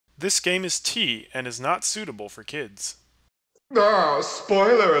This game is T and is not suitable for kids. Ah,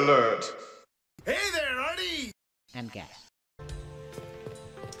 spoiler alert! Hey there, Artie! And gas.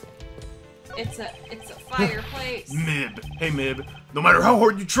 It's a fireplace. Mib. Hey, Mib. No matter how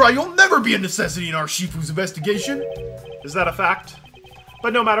hard you try, you'll never be a necessity in our Shifu's investigation. Is that a fact?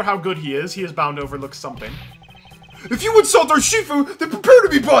 But no matter how good he is bound to overlook something. If you insult our Shifu, then prepare to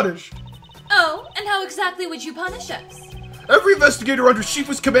be punished! Oh, and how exactly would you punish us? Every investigator under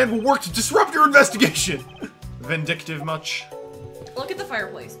Shifu's command will work to disrupt your investigation! Vindictive much? Look at the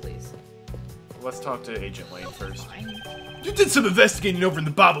fireplace, please. Let's talk to Agent Lane first. You did some investigating over in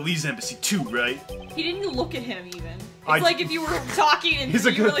the Babalese embassy too, right? He didn't look at him even. It's I- like if you were talking and He's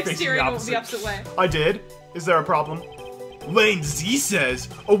a you were good like facing staring the the opposite way. I did. Is there a problem? Lane Z says,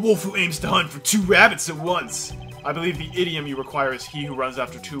 a wolf who aims to hunt for 2 rabbits at once. I believe the idiom you require is he who runs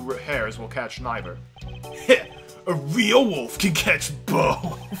after 2 hares will catch neither. Heh, a real wolf can catch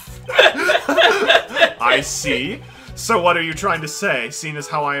both. I see. So what are you trying to say, seeing as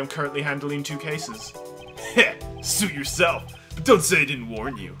how I am currently handling 2 cases? Heh, suit yourself, but don't say I didn't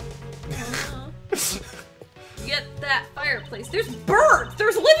warn you. Get that fireplace. There's birds!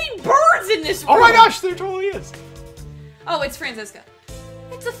 There's living birds in this room! Oh my gosh, there totally is. Oh, it's Franziska.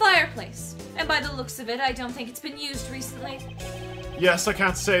 It's a fireplace. And by the looks of it, I don't think it's been used recently. Yes, I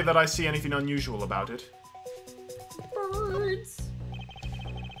can't say that I see anything unusual about it. Birds.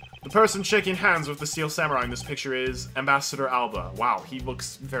 The person shaking hands with the Steel Samurai in this picture is Ambassador Alba. Wow, he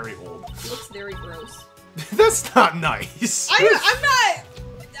looks very old. He looks very gross. That's not nice. I'm not...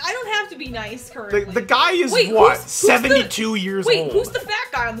 I don't have to be nice currently. The guy is, Wait, what, who's 72 years old? Wait, who's the fat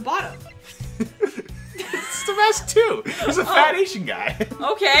guy on the bottom? It's the best too. He's a fat Asian guy.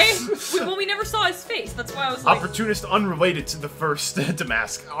 Okay. Well, we never saw his face. That's why I was like... Opportunist unrelated to the first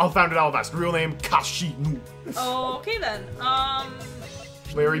Damask. Founded Alabast. Real name, Kashinu. Oh, okay then.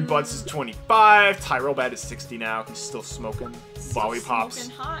 Larry Butts is 25. Tyrell Bad is 60 now. He's still smoking lollipops.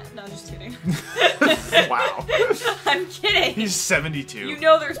 Smoking hot? No, just kidding. Wow. I'm kidding. He's 72. You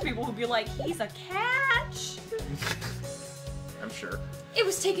know there's people who'd be like, he's a catch. I'm sure. It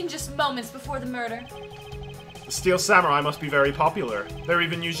was taken just moments before the murder. The Steel Samurai must be very popular. They're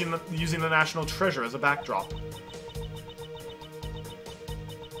even using the National Treasure as a backdrop.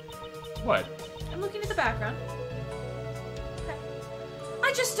 What? I'm looking at the background. Okay.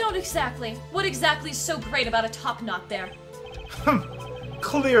 I just don't exactly. What exactly is so great about a top knot there?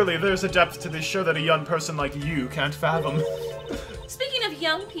 Clearly, there's a depth to this show that a young person like you can't fathom. Speaking of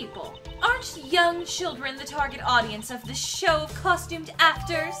young people, aren't young children the target audience of this show of costumed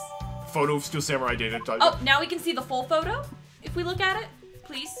actors? Photo of Steel Samurai dated. Oh, now we can see the full photo? If we look at it?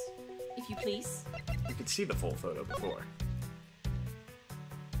 Please? If you please? You could see the full photo before.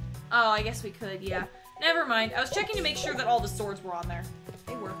 Oh, I guess we could, yeah. Never mind. I was checking to make sure that all the swords were on there.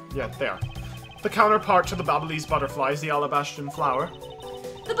 They were. Yeah, they are. The counterpart to the Babalese butterfly is the Alabastian flower.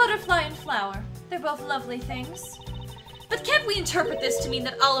 The butterfly and flower. They're both lovely things. But can't we interpret this to mean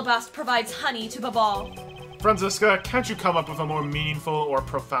that Alabast provides honey to Babal? Franziska, can't you come up with a more meaningful or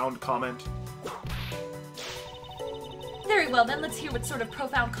profound comment? Very well, then let's hear what sort of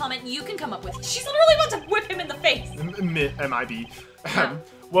profound comment you can come up with. She's literally about to whip him in the face! MIB.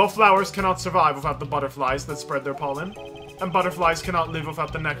 Well, flowers cannot survive without the butterflies that spread their pollen, and butterflies cannot live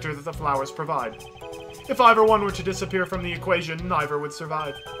without the nectar that the flowers provide. If either one were to disappear from the equation, neither would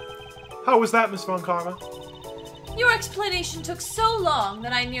survive. How was that, Miss Von Karma? Your explanation took so long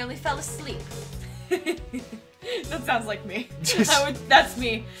that I nearly fell asleep. That sounds like me. That's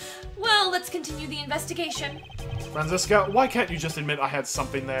me. Well, let's continue the investigation. Franziska, why can't you just admit I had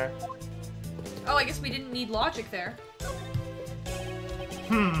something there? Oh, I guess we didn't need logic there.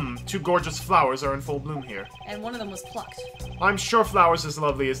 2 gorgeous flowers are in full bloom here. And one of them was plucked. I'm sure flowers as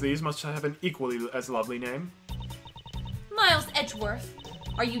lovely as these must have an equally as lovely name. Miles Edgeworth,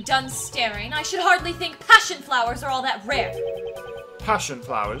 are you done staring? I should hardly think passion flowers are all that rare. Passion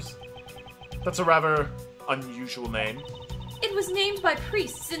flowers? That's a rather unusual name. It was named by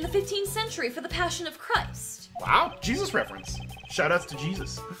priests in the 15th century for the Passion of Christ. Wow, Jesus reference. Shoutouts to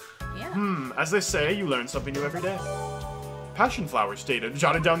Jesus. Yeah. As they say, you learn something new every day. Passion flowers data.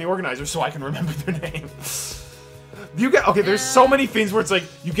 Jotted down the organizer so I can remember their name. You get okay. There's so many things where it's like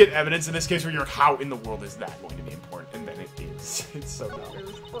you get evidence in this case where you're like, how in the world is that going to be important? And then it is. It's so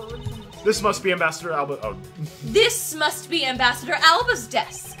dumb. This must be Ambassador Alba. Oh, This must be Ambassador Alba's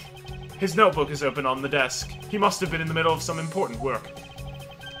desk. his notebook is open on the desk. He must have been in the middle of some important work.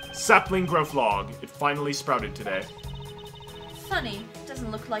 Sapling growth log. It finally sprouted today. Funny,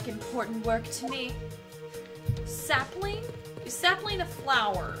 doesn't look like important work to me. Sapling? Is sapling a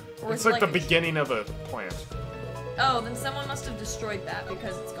flower? Or It's is it like the a beginning of a plant. Oh, then someone must have destroyed that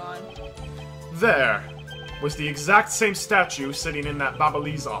because it's gone. there was the exact same statue sitting in that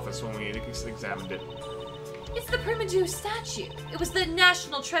Babali's office when we examined it. It's the Primadou statue. It was the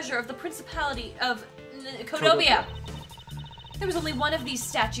national treasure of the Principality of Codobia. There was only one of these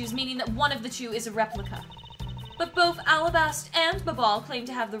statues, meaning that one of the two is a replica. But both Alabast and Babal claim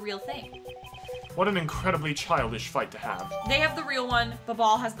to have the real thing. What an incredibly childish fight to have. They have the real one,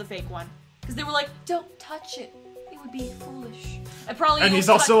 Babal has the fake one. Because they were like, don't touch it. It would be foolish. And he's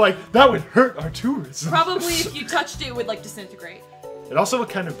also like, that would hurt our tourists. Probably if you touched it, it would like disintegrate. It also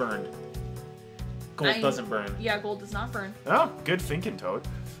looked kind of burned. Gold doesn't burn. Yeah, gold does not burn. Oh, good thinking, Toad.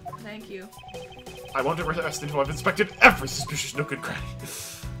 Thank you. I won't arrest until I've inspected every suspicious nook and cranny.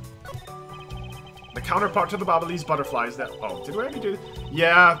 The counterpart to the Babali's butterflies that... Oh, did we already do...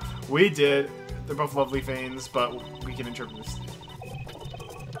 Yeah, we did. They're both lovely things, but we can interpret this...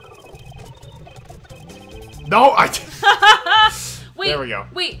 No, Wait, there we go.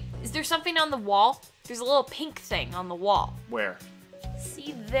 Wait, is there something on the wall? There's a little pink thing on the wall. Where?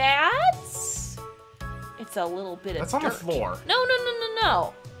 See that? It's a little bit That's of on dirt. the floor.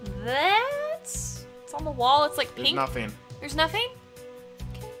 No. That's... It's on the wall. It's like pink. There's nothing. There's nothing?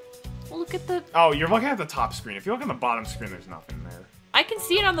 Well, look at the... Oh, you're looking at the top screen. If you look on the bottom screen, there's nothing there. I can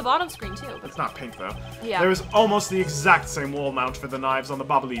see it on the bottom screen, too. But... It's not pink, though. Yeah. There's almost the exact same wall mount for the knives on the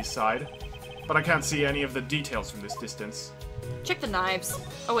Babali's side. But I can't see any of the details from this distance. Check the knives.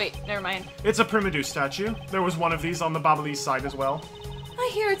 Oh, wait. Never mind. It's a Primadou statue. There was one of these on the Babali's side as well. I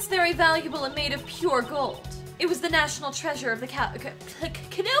hear it's very valuable and made of pure gold. It was the national treasure of the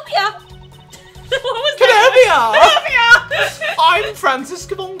Canobia. What was that? Canobia! I'm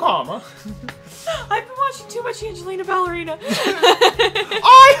Francisca von Karma. I've been watching too much Angelina Ballerina.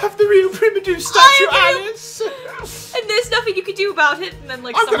 I have the real Primadou statue, Alice. And there's nothing you can do about it. And then,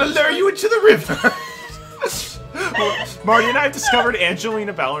 like, I'm gonna lure you into the river. Well, Marty and I have discovered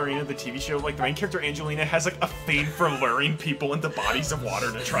Angelina Ballerina, the TV show. Like, the main character, Angelina, has, like, a fame for luring people into bodies of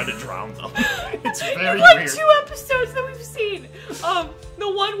water to try to drown them. It's very like weird. 2 episodes that we've seen. The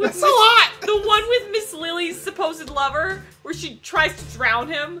one with the one with Miss Lily's supposed lover, where she tries to drown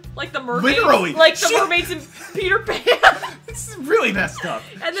him, like the mermaids, Literally. like the mermaids in Peter Pan. It's really messed up.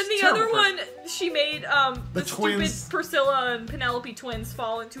 And then the Terrible. other one, she made the twins. stupid Priscilla and Penelope twins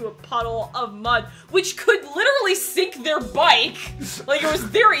fall into a puddle of mud, which could literally sink their bike. Like, it was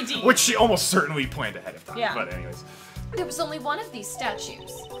very deep. Which she almost certainly planned ahead of time. Yeah. But anyways. There was only one of these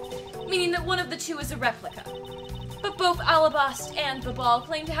statues, meaning that one of the two is a replica. But both Alabast and Babal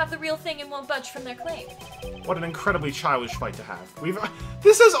claim to have the real thing and won't budge from their claim. What an incredibly childish fight to have.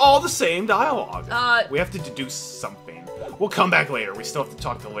 This is all the same dialogue. We have to deduce something. We'll come back later. We still have to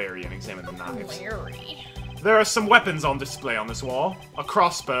talk to Larry and examine the knives. Larry. There are some weapons on display on this wall. A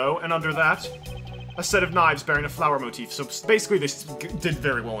crossbow, and under that, a set of knives bearing a flower motif. So basically, they did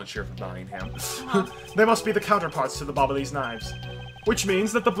very well in Sheriff of Nottingham. They must be the counterparts to the Babali's knives. Which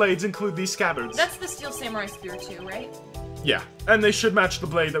means that the blades include these scabbards. That's the Steel Samurai Spear too, right? Yeah, and they should match the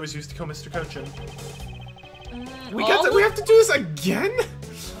blade that was used to kill Mr. Cochin. We have to do this again?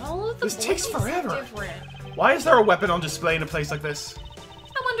 All of the This takes blades are forever. different. Why is there a weapon on display in a place like this?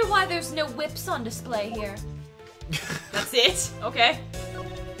 I wonder why there's no whips on display here. That's it? Okay.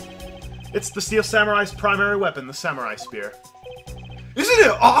 It's the Steel Samurai's primary weapon, the Samurai Spear. Isn't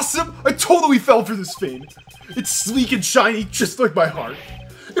it awesome? I totally fell for this thing. It's sleek and shiny, just like my heart.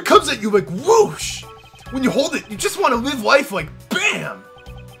 It comes at you like whoosh. When you hold it, you just want to live life like BAM!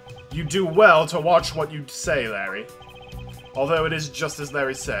 You do well to watch what you say, Larry. Although it is just as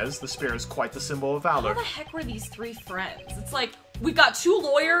Larry says, the spear is quite the symbol of How valor. the heck were these 3 friends? It's like, we've got 2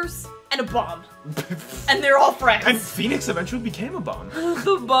 lawyers and a bum. And they're all friends. And Phoenix eventually became a bum.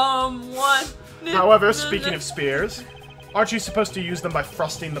 The bum one. However, speaking of spears, aren't you supposed to use them by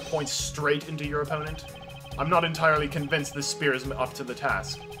thrusting the points straight into your opponent? I'm not entirely convinced this spear is up to the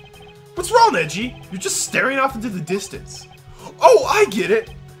task. What's wrong, Edgy? You're just staring off into the distance. Oh, I get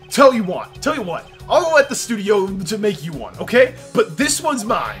it! Tell you what, I'll let the studio to make you one, okay? But this one's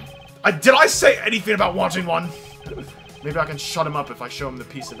mine. Did I say anything about wanting one? Maybe I can shut him up if I show him the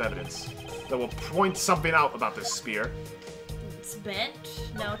piece of evidence that will point something out about this spear. It's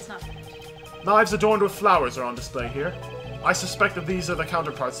bent? No, it's not bent. Knives adorned with flowers are on display here. I suspect that these are the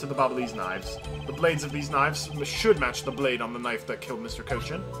counterparts to the Babali's knives. The blades of these knives should match the blade on the knife that killed Mr.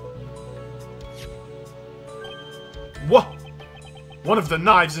 Cochin. What? One of the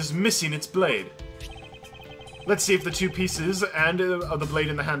knives is missing its blade. Let's see if the 2 pieces and of the blade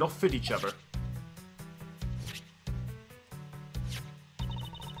and the handle fit each other.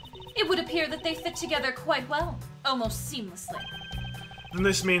 It would appear that they fit together quite well, almost seamlessly. Then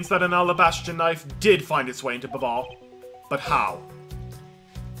this means that an Alabastia knife did find its way into Babal. But how?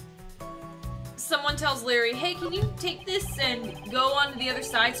 Someone tells Larry, hey, can you take this and go on to the other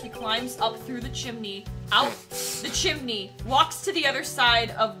side? So he climbs up through the chimney, out the chimney, walks to the other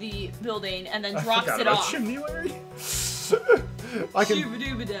side of the building, and then drops it off. Chimney, Larry? I can... No,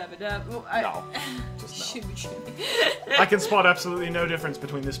 just no. I can spot absolutely no difference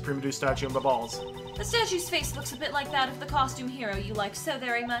between this Primadou statue and Babal's. The statue's face looks a bit like that of the costume hero you like so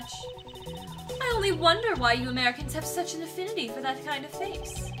very much. I only wonder why you Americans have such an affinity for that kind of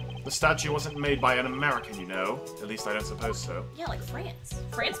face. The statue wasn't made by an American, you know. At least I don't suppose so. Yeah, like France.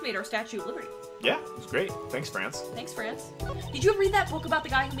 France made our Statue of Liberty. Yeah, it was great. Thanks, France. Thanks, France. Did you ever read that book about the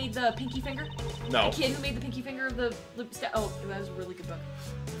guy who made the pinky finger? No. The kid who made the pinky finger of the... Oh, that was a really good book.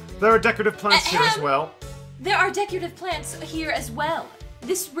 There are decorative plants here as well. There are decorative plants here as well.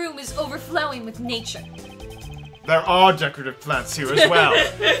 This room is overflowing with nature. There are decorative plants here as well.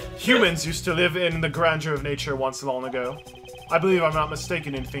 Humans used to live in the grandeur of nature once long ago. I believe I'm not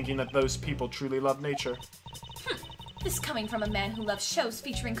mistaken in thinking that those people truly love nature. This coming from a man who loves shows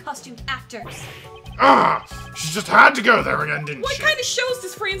featuring costumed actors. Ah! She just had to go there again, didn't What she? kind of shows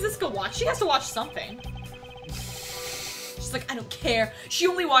does Franziska watch? She has to watch something. She's like, I don't care. She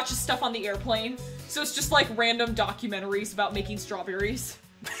only watches stuff on the airplane. So it's just like random documentaries about making strawberries.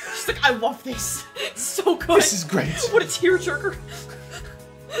 She's like, I love this. It's so good. This is great. What a tearjerker.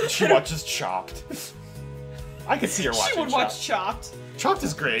 She watches Chopped. I could see her watching She would watch Chopped. Chopped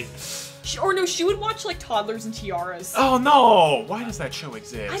is great. She would watch like Toddlers and Tiaras. Oh no! Why does that show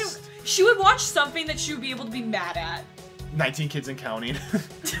exist? She would watch something that she would be able to be mad at. 19 Kids and Counting.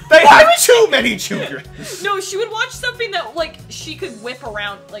 They have too many children! No, she would watch something that, like, she could whip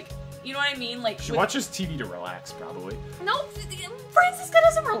around, like, you know what I mean? Like, She watches TV to relax, probably. No, Franziska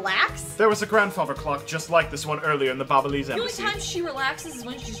doesn't relax. There was a grandfather clock just like this one earlier in the Babalese The only embassy. time she relaxes is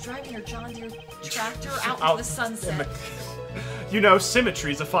when she's driving her John Deere tractor out into the sunset. You know,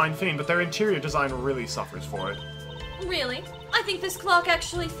 symmetry's a fine thing, but their interior design really suffers for it. Really? I think this clock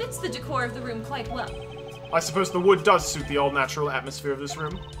actually fits the decor of the room quite well. I suppose the wood does suit the all-natural atmosphere of this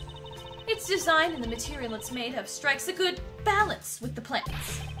room. Its design and the material it's made of strikes a good balance with the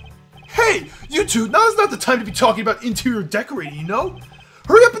plants. Hey, you two, now is not the time to be talking about interior decorating, you know?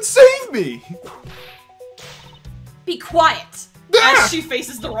 Hurry up and save me! Be quiet! Ah! As she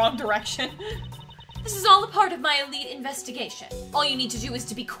faces the wrong direction. This is all a part of my elite investigation. All you need to do is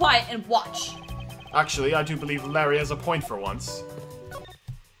to be quiet and watch. Actually, I do believe Larry has a point for once.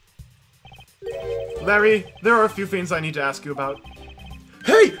 Larry, there are a few things I need to ask you about.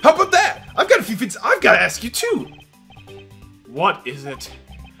 Hey, how about that? I've got a few things I've got to ask you too. What is it?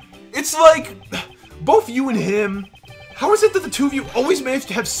 It's like, both you and him, how is it that the two of you always manage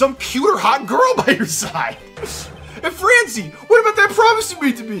to have some cute or hot girl by your side? And Francie, what about that promise you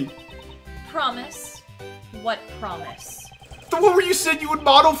made to me? Promise? What promise? The one where you said you would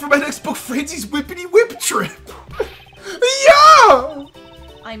model for my next book, Francie's Whippity Whip Trip. Yeah!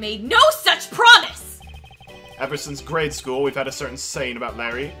 I made no such promise! Ever since grade school, we've had a certain saying about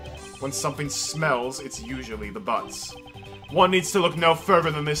Larry. When something smells, it's usually the butts. One needs to look no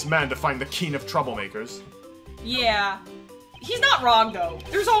further than this man to find the king of troublemakers. Yeah. He's not wrong, though.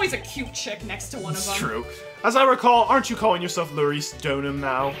 There's always a cute chick next to one of them. It's true. As I recall, aren't you calling yourself Laurice Stoneham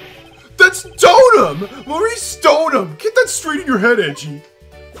now? That's Stoneham! Maurice Stoneham! Get that straight in your head, Edgy.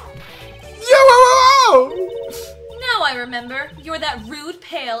 Yeah, wow! Now I remember. You're that rude,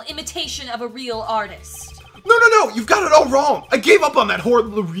 pale imitation of a real artist. No, you've got it all wrong. I gave up on that horrid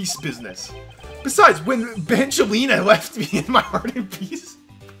Laurice business. Besides, when Bangelina left me in my heart in peace...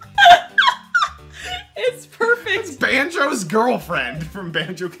 It's perfect. Banjo's girlfriend from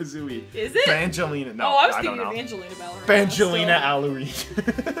Banjo-Kazooie. Is it? Bangelina. No, Oh, I was don't thinking know. of Angelina Ballerina. Bangelina Allurine.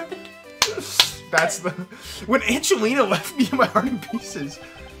 That's the... When Angelina left me in my heart in pieces,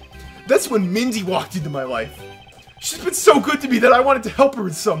 that's when Mindy walked into my life. She's been so good to me that I wanted to help her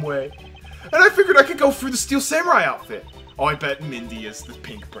in some way. And I figured I could go through the Steel Samurai outfit. Oh, I bet Mindy is the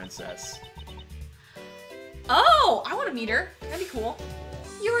pink princess. Oh, I want to meet her. That'd be cool.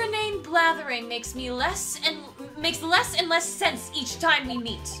 Your inane blathering makes less and less sense each time we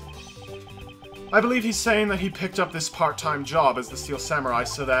meet. I believe he's saying that he picked up this part-time job as the Steel Samurai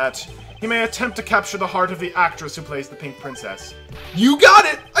so that he may attempt to capture the heart of the actress who plays the Pink Princess. You got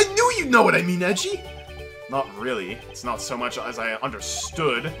it! I knew you'd know what I mean, Edgy! Not really. It's not so much as I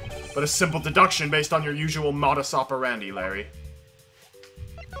understood, but a simple deduction based on your usual modus operandi, Larry.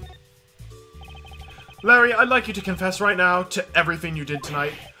 Larry, I'd like you to confess right now to everything you did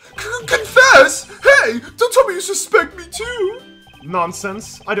tonight. Confess? Hey, don't tell me you suspect me too!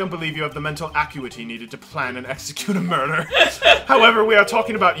 Nonsense. I don't believe you have the mental acuity needed to plan and execute a murder. However, we are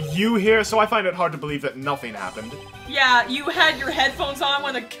talking about you here, so I find it hard to believe that nothing happened. Yeah, you had your headphones on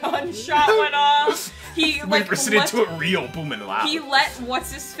when the gunshot went off. He We listened to it real booming loud. He let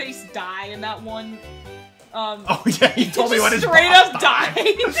what's-his-face die in that one. Oh yeah, he told me what his straight boss up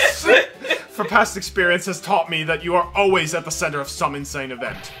died. For past experience has taught me that you are always at the center of some insane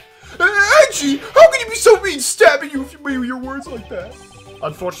event. Edgy, how can you be so mean stabbing you if you made your words like that?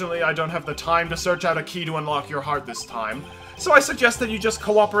 Unfortunately, I don't have the time to search out a key to unlock your heart this time, so I suggest that you just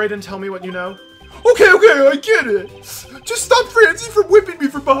cooperate and tell me what you know. Okay, I get it. Just stop Francie from whipping me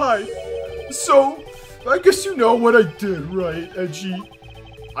from behind. So, I guess you know what I did, right, Edgy?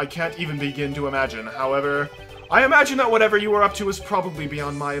 I can't even begin to imagine. However, I imagine that whatever you were up to is probably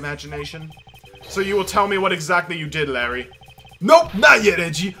beyond my imagination. So you will tell me what exactly you did, Larry. Nope, not yet,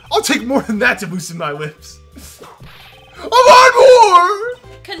 Edgy. I'll take more than that to loosen my lips. I want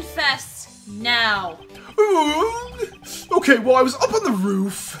more! Confess now. Okay, well, I was up on the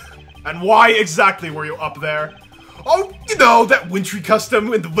roof. And why exactly were you up there? Oh, you know, that wintry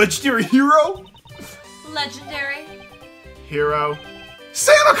custom in the legendary hero? Legendary. Hero.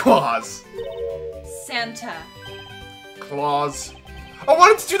 Santa Claus! Santa. Claus. I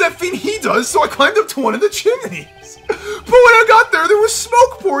wanted to do that thing he does, so I climbed up to one of the chimneys. But when I got there was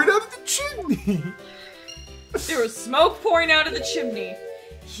smoke pouring out of the chimney. There was smoke pouring out of the chimney.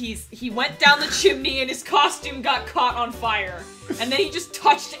 He went down the chimney and his costume got caught on fire. And then he just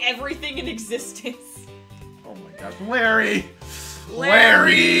touched everything in existence. Oh my god. Larry!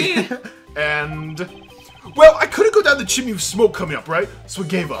 Larry! And... Well, I couldn't go down the chimney with smoke coming up, right? So I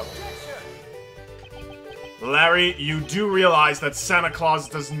gave up. Larry, you do realize that Santa Claus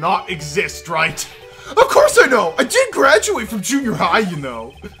does not exist, right? Of course I know! I did graduate from junior high, you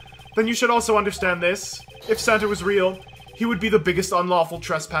know. Then you should also understand this. If Santa was real, he would be the biggest unlawful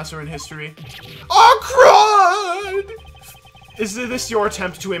trespasser in history. Oh, crud! Is this your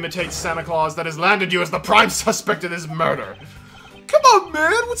attempt to imitate Santa Claus that has landed you as the prime suspect in this murder? Come on,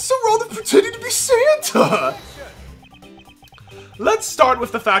 man! What's so wrong with pretending to be Santa? Let's start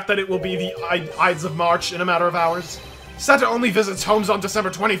with the fact that it will be the Ides of March in a matter of hours. Santa only visits homes on December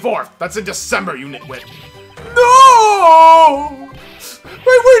 24th. That's in December, you nitwit. No!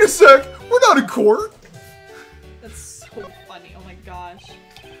 Wait a sec. We're not in court. That's so funny. Oh my gosh.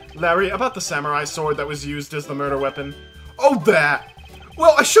 Larry, about the samurai sword that was used as the murder weapon. Oh, that.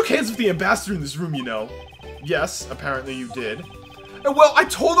 Well, I shook hands with the ambassador in this room, you know. Yes, apparently you did. And well, I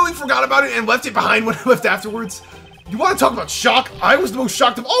totally forgot about it and left it behind when I left afterwards. You want to talk about shock? I was the most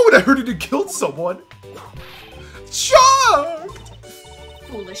shocked of all when I heard it had killed someone. Shocked!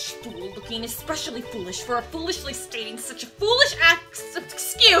 Foolish fool looking especially foolish for foolishly stating such a foolish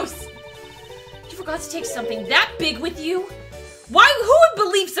excuse. You forgot to take something that big with you? Who would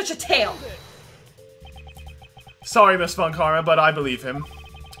believe such a tale? Sorry, Miss Funkara, but I believe him.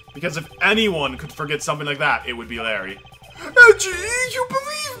 Because if anyone could forget something like that, it would be Larry. Edgy, you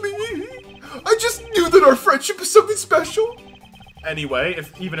believe me? I just knew that our friendship was something special. Anyway,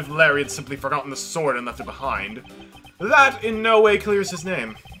 even if Larry had simply forgotten the sword and left it behind, that in no way clears his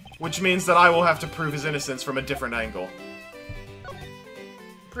name. Which means that I will have to prove his innocence from a different angle.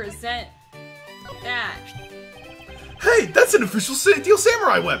 Present that. Hey, that's an official Steel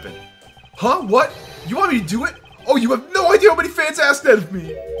Samurai weapon. Huh? What? You want me to do it? Oh, you have no idea how many fans asked that of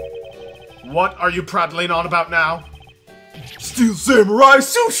me. What are you prattling on about now? Steel Samurai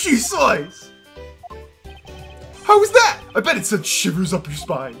Sushi Slice! How was that? I bet it sent shivers up your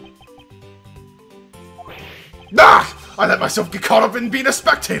spine. Ah! I let myself get caught up in being a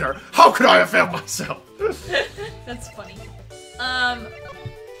spectator! How could I have failed myself? That's funny.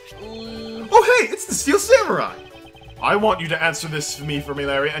 Oh hey, it's the Steel Samurai! I want you to answer this for me,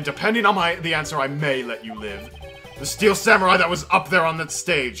 Larry, and depending on the answer, I may let you live. The Steel Samurai that was up there on that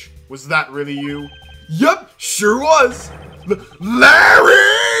stage, was that really you? Yep, sure was! Larry,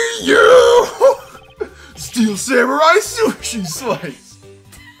 you! Steel Samurai Sushi Slice!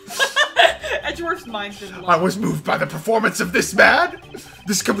 Edgeworth's mind's been blown. I was moved by the performance of this man!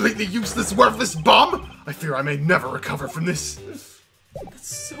 This completely useless, worthless bum! I fear I may never recover from this.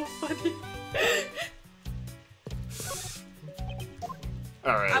 That's so funny.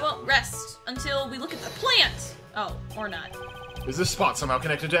 Alright. I won't rest until we look at the plant. Oh, or not. Is this spot somehow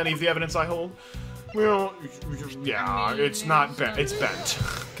connected to any of the evidence I hold? Well, yeah, it's not bent. It's bent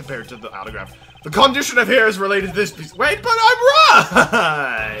compared to the autograph. The condition of hair is related to this piece. Wait, but I'm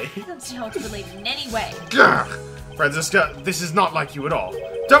right! I don't see how it's related in any way. Gah! Franziska, this is not like you at all.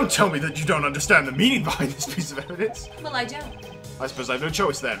 Don't tell me that you don't understand the meaning behind this piece of evidence. Well, I don't. I suppose I have no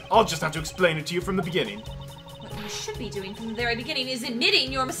choice then. I'll just have to explain it to you from the beginning. What you should be doing from the very beginning is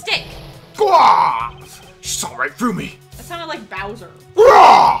admitting your mistake. Gah! She saw right through me. That sounded like Bowser.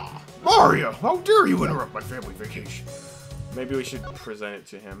 Gah! Mario, how dare you interrupt my family vacation? Maybe we should present it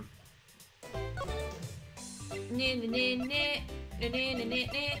to him.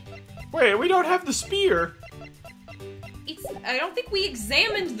 Wait, we don't have the spear. I don't think we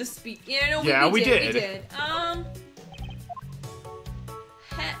examined the speed. Yeah, no, Yeah, we We did. did.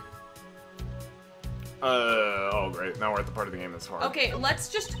 Oh great, now we're at the part of the game that's hard. Okay, let's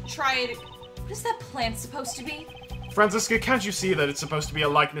just try it. What is that plant supposed to be? Franziska, can't you see that it's supposed to be a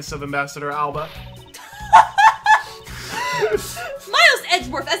likeness of Ambassador Alba? Miles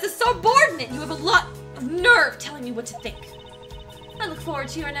Edgeworth, as a subordinate, you have a lot of nerve telling me what to think. I look forward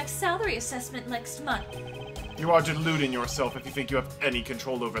to your next salary assessment next month. You are deluding yourself if you think you have any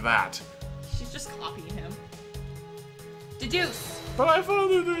control over that. She's just copying him. Deduce. But I thought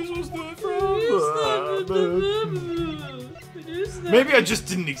that this was the problem. Maybe I just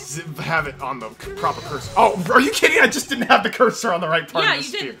didn't have it on the proper cursor. Oh, are you kidding? I just didn't have the cursor on the right part Yeah, of the you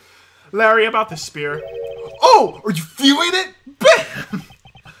spear. didn't. Larry, about the spear. Oh, are you feeling it? Bam!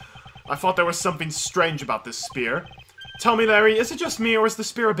 I thought there was something strange about this spear. Tell me, Larry, is it just me or is the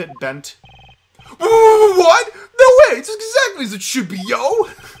spear a bit bent? What? No way! It's exactly as it should be, yo!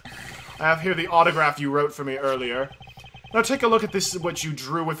 I have here the autograph you wrote for me earlier. Now take a look at this, what you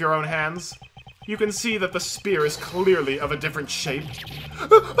drew with your own hands. You can see that the spear is clearly of a different shape.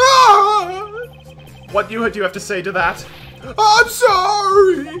 Ah! What do you have to say to that? I'm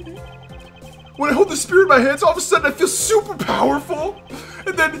sorry! When I hold the spear in my hands, all of a sudden I feel super powerful.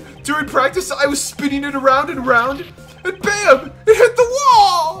 And then, during practice, I was spinning it around and around, and bam! It hit the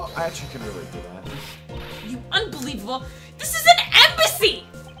wall! I actually can relate to that. You unbelievable. This is an embassy!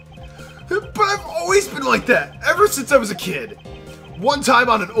 But I've always been like that, ever since I was a kid. One time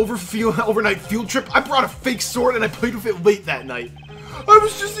on an overnight field trip, I brought a fake sword and I played with it late that night. I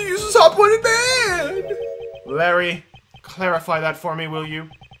was just a useless hot-pointed man! Larry, clarify that for me, will you?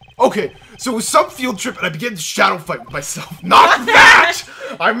 Okay, so it was some field trip and I began to shadow fight with myself. Not that!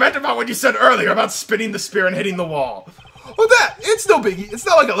 I meant about what you said earlier about spinning the spear and hitting the wall. Oh, that! It's no biggie. It's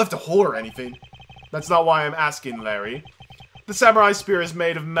not like I left a hole or anything. That's not why I'm asking, Larry. The samurai spear is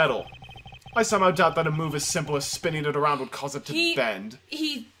made of metal. I somehow doubt that a move as simple as spinning it around would cause it to bend.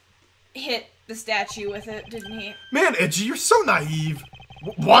 He hit the statue with it, didn't he? Man, Edgy, you're so naive.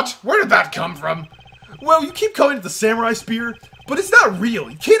 What? Where did that come from? Well, you keep calling it the samurai spear, but it's not real.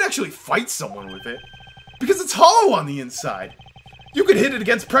 You can't actually fight someone with it. Because it's hollow on the inside. You could hit it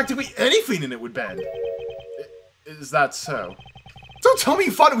against practically anything and it would bend. Is that so? Don't tell me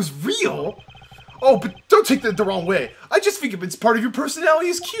you thought it was real! Oh, but don't take that the wrong way. I just think if it's part of your personality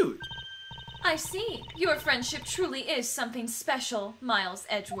is cute. I see. Your friendship truly is something special, Miles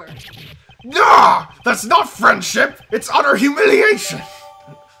Edgeworth. Nah! That's not friendship! It's utter humiliation!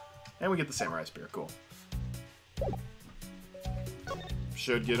 And we get the samurai spear, cool.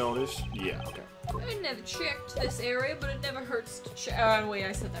 Should get all this? Yeah, okay. Cool. I never checked this area, but it never hurts to check. Wait,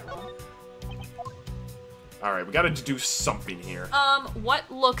 I said that wrong. Alright, we gotta do something here.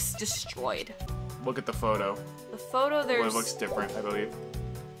 What looks destroyed? Look at the photo. The photo, Well, there's... it looks different, I believe.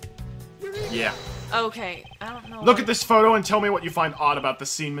 Yeah. Okay, I don't know. Look at this photo and tell me what you find odd about the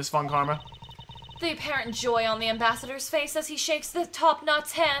scene, Miss Von Karma. The apparent joy on the ambassador's face as he shakes the top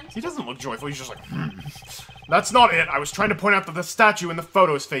knot's hand. He doesn't look joyful, he's just like, That's not it. I was trying to point out that the statue in the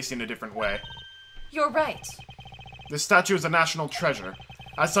photo is facing a different way. You're right. This statue is a national treasure.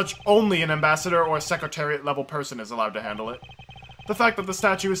 As such, only an ambassador or a secretariat-level person is allowed to handle it. The fact that the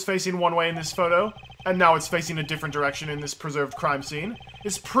statue is facing one way in this photo, and now it's facing a different direction in this preserved crime scene,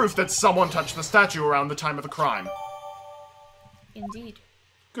 is proof that someone touched the statue around the time of the crime. Indeed.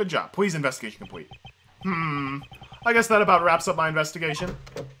 Good job. Please, investigation complete. I guess that about wraps up my investigation.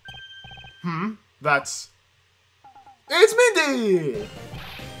 That's... It's Mindy!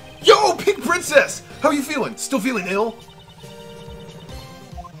 Yo, Pink Princess! How you feeling? Still feeling ill?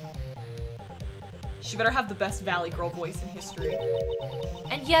 She better have the best Valley Girl voice in history.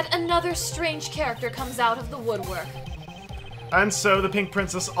 And yet another strange character comes out of the woodwork. And so the Pink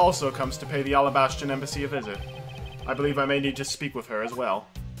Princess also comes to pay the Alabastion Embassy a visit. I believe I may need to speak with her as well.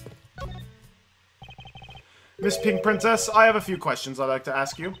 Miss Pink Princess, I have a few questions I'd like to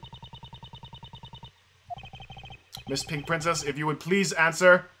ask you. Miss Pink Princess, if you would please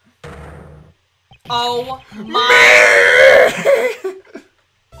answer... Oh my...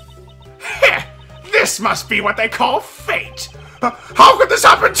 This must be what they call fate! How could this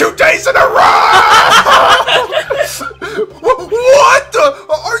happen 2 days in a row?! What the?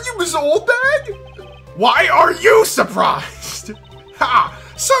 Are you Miss Oldbag? Why are you surprised? Ha!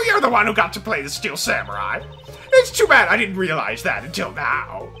 So you're the one who got to play the Steel Samurai? It's too bad I didn't realize that until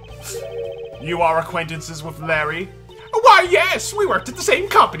now. You are acquaintances with Larry? Why, yes, we worked at the same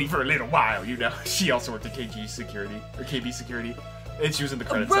company for a little while, you know. She also worked at KG Security, or KB Security, and she was in the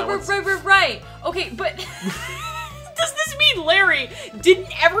credits. Right. Okay, but does this mean Larry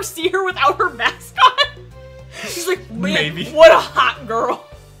didn't ever see her without her mask on? He's like, man, Maybe. what a hot girl.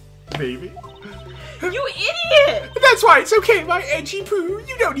 Maybe. You idiot! That's why it's okay, my edgy poo.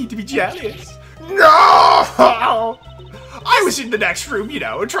 You don't need to be jealous. No! I was in the next room, you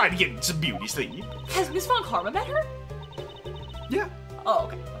know, trying to get some beauty sleep. Has Miss Von Karma met her? Yeah. Oh,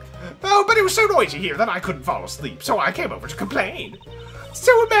 okay. Oh, but it was so noisy here that I couldn't fall asleep, so I came over to complain.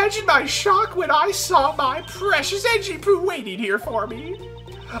 So imagine my shock when I saw my precious edgy poo waiting here for me.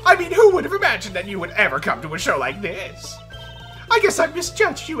 I mean, who would have imagined that you would ever come to a show like this? I guess I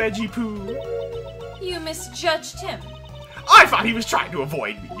misjudged you, edgy poo. You misjudged him. I thought he was trying to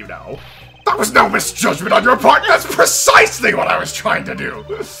avoid me, you know. That was no misjudgment on your part. That's precisely what I was trying to do.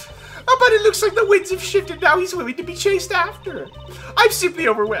 But it looks like the winds have shifted. Now he's willing to be chased after. I'm simply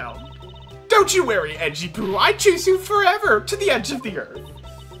overwhelmed. Don't you worry, edgy poo. I'd chase you forever to the edge of the earth.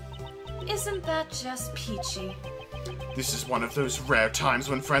 Isn't that just peachy? This is one of those rare times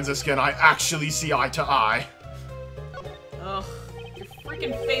when Franziska and I actually see eye to eye. Ugh, your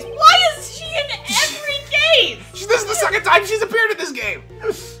freaking face. Why is she in every game? This is the second time she's appeared in this game.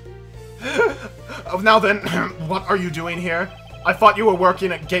 Oh, now then, what are you doing here? I thought you were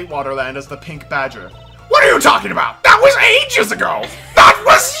working at Gatewaterland as the Pink Badger. What are you talking about? That was ages ago. That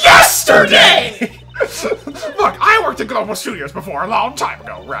was yesterday. Look, I worked at Global Studios before a long time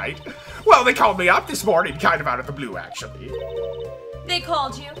ago, right? Well, they called me up this morning, kind of out of the blue, actually. They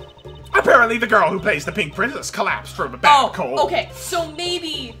called you? Apparently the girl who plays the Pink Princess collapsed from a bad cold. Okay, so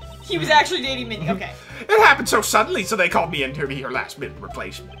maybe he was actually dating Mindy. Okay. It happened so suddenly, so they called me in to be her last-minute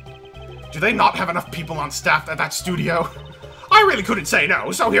replacement. Do they not have enough people on staff at that studio? I really couldn't say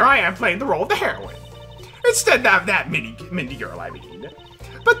no, so here I am playing the role of the heroine. Instead of that Mindy girl, I mean.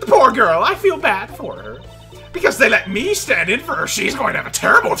 But the poor girl, I feel bad for her. Because they let me stand in for her, she's going to have a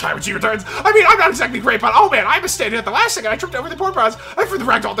terrible time when she returns. I mean, I'm not exactly great, but oh man, I was standing at the last second, I tripped over the porta bras, I threw the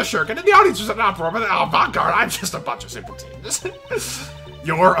ragdoll the shuriken, and the audience was in an uproar, but oh my god, I'm just a bunch of simpletons.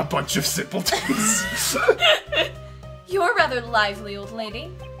 You're a bunch of simpletons. You're rather lively, old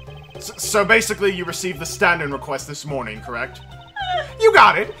lady. So basically, you received the stand-in request this morning, correct? You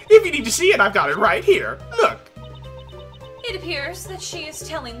got it. If you need to see it, I've got it right here. Look. It appears that she is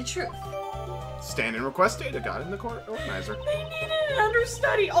telling the truth. Stand-in request data got in the organizer. They needed an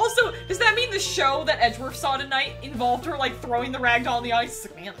understudy. Also, does that mean the show that Edgeworth saw tonight involved her, like, throwing the ragdoll in the audience?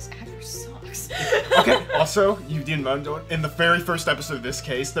 It's like, man, this actor sucks. Okay, also, you didn't know, in the very first episode of this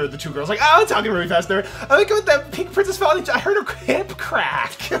case, there are the two girls like, oh, talking really fast there. I like what the Pink Princess fell into. I heard her hip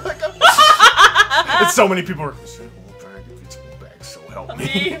crack. And so many people are, so help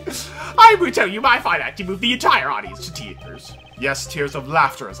me. I will tell you my fine acting moved the entire audience to tears. Yes, tears of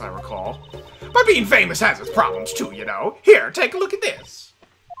laughter, as I recall. But being famous has its problems too, you know. Here, take a look at this.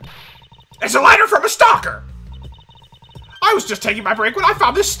 It's a letter from a stalker. I was just taking my break when I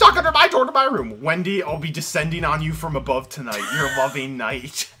found this stuck under my door to my room. Wendy, I'll be descending on you from above tonight. Your loving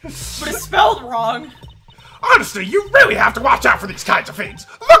night. But it's spelled wrong. Honestly, you really have to watch out for these kinds of things.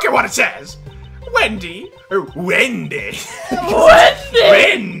 Look at what it says. Wendy. Wendy.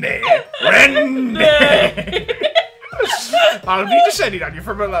 Wendy. I'll be descending on you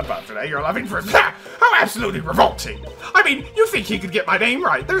from above today. Your loving friend. How absolutely revolting. I mean, you think he could get my name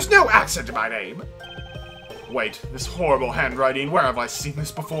right? There's no accent in my name. Wait, this horrible handwriting. Where have I seen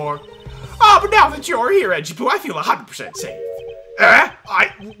this before? Ah, but now that you're here, Edgy Poo, I feel 100% safe.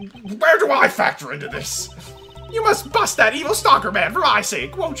 Where do I factor into this? You must bust that evil stalker man for my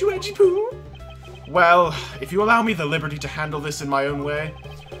sake, won't you, Edgy Poo? Well, if you allow me the liberty to handle this in my own way,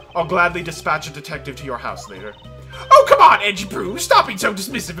 I'll gladly dispatch a detective to your house later. Oh, come on, Edgy Poo, stop being so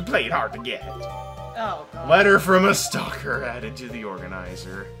dismissive and play it hard to get. Oh, God. Letter from a stalker added to the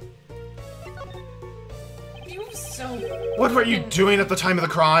organizer. You so... What were you doing at the time of the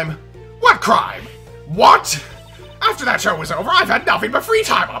crime? What crime? What? After that show was over, I've had nothing but free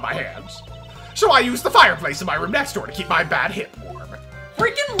time on my hands. So I used the fireplace in my room next door to keep my bad hip warm.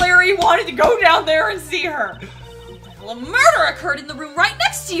 Freaking Larry wanted to go down there and see her. Well, a murder occurred in the room right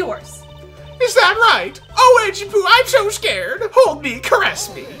next to yours. Is that right? Oh, Edgy Poo, I'm so scared. Hold me, caress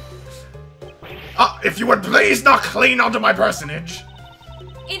me. If you would please not cling onto my personage.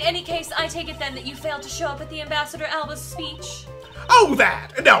 In any case, I take it then that you failed to show up at the Ambassador Alba's speech. Oh,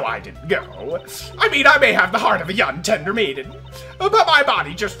 that! No, I didn't go. I mean, I may have the heart of a young, tender maiden, but my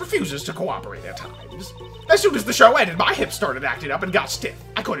body just refuses to cooperate at times. As soon as the show ended, my hips started acting up and got stiff.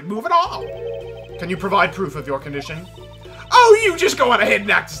 I couldn't move at all. Can you provide proof of your condition? Oh, you just go on ahead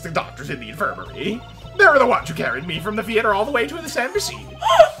and act as the doctors in the infirmary. They're the ones who carried me from the theater all the way to the embassy.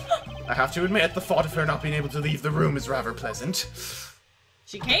 I have to admit, the thought of her not being able to leave the room is rather pleasant.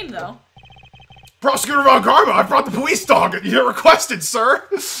 She came, though. Prosecutor Von Karma, I brought the police dog you requested, sir.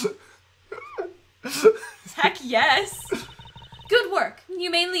 Heck yes. Good work.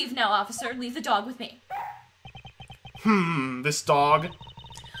 You may leave now, officer. Leave the dog with me. This dog?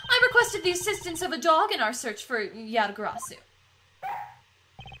 I requested the assistance of a dog in our search for Yatagarasu.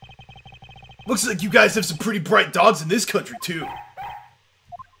 Looks like you guys have some pretty bright dogs in this country, too.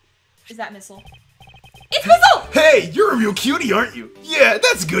 Is that Missile? It's Missile! Hey, you're a real cutie, aren't you? Yeah,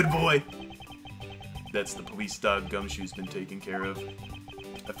 that's a good boy. That's the police dog Gumshoe's been taking care of.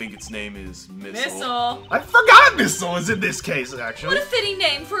 I think its name is Missile. Missile. I forgot Missile is in this case, actually. What a fitting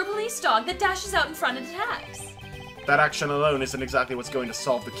name for a police dog that dashes out in front and attacks. That action alone isn't exactly what's going to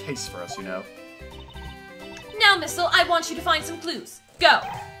solve the case for us, you know. Now, Missile, I want you to find some clues. Go!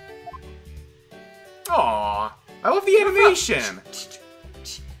 Aww, I love the animation.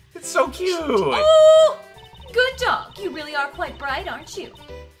 It's so cute. Oh! Good dog. You really are quite bright, aren't you?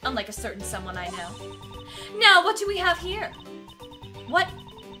 Unlike a certain someone I know. Now, what do we have here? What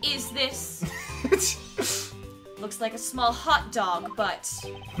is this? Looks like a small hot dog, but...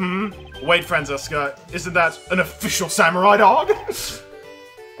 Wait, Franziska, isn't that an official samurai dog? Oh,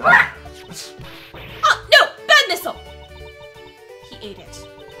 no! Bad Missile! He ate it.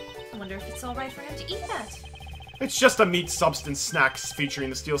 I wonder if it's alright for him to eat that. It's just a meat substance snack featuring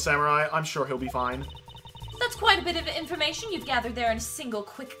the Steel Samurai. I'm sure he'll be fine. That's quite a bit of information you've gathered there in a single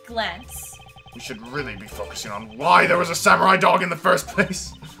quick glance. We should really be focusing on why there was a samurai dog in the first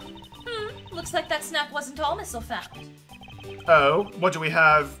place. Looks like that snack wasn't all Missile found. Oh, what do we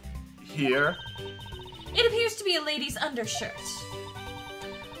have here? It appears to be a lady's undershirt.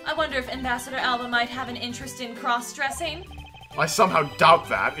 I wonder if Ambassador Alba might have an interest in cross-dressing? I somehow doubt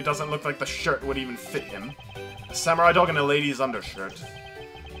that. It doesn't look like the shirt would even fit him. A samurai dog and a lady's undershirt.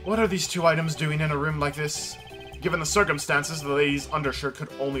 What are these two items doing in a room like this? Given the circumstances, the lady's undershirt could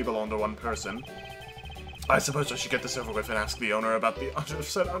only belong to one person. I suppose I should get this over with and ask the owner about the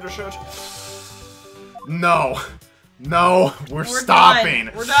said undershirt. No. No, we're stopping.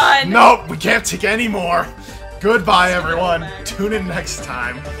 Done. We're done. Nope, we can't take any more. Goodbye, everyone. Tune in next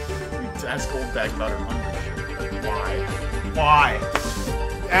time. We ask old bag about her undershirt. Why?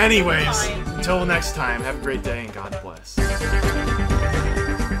 Anyways, Fine. until next time, have a great day and God bless.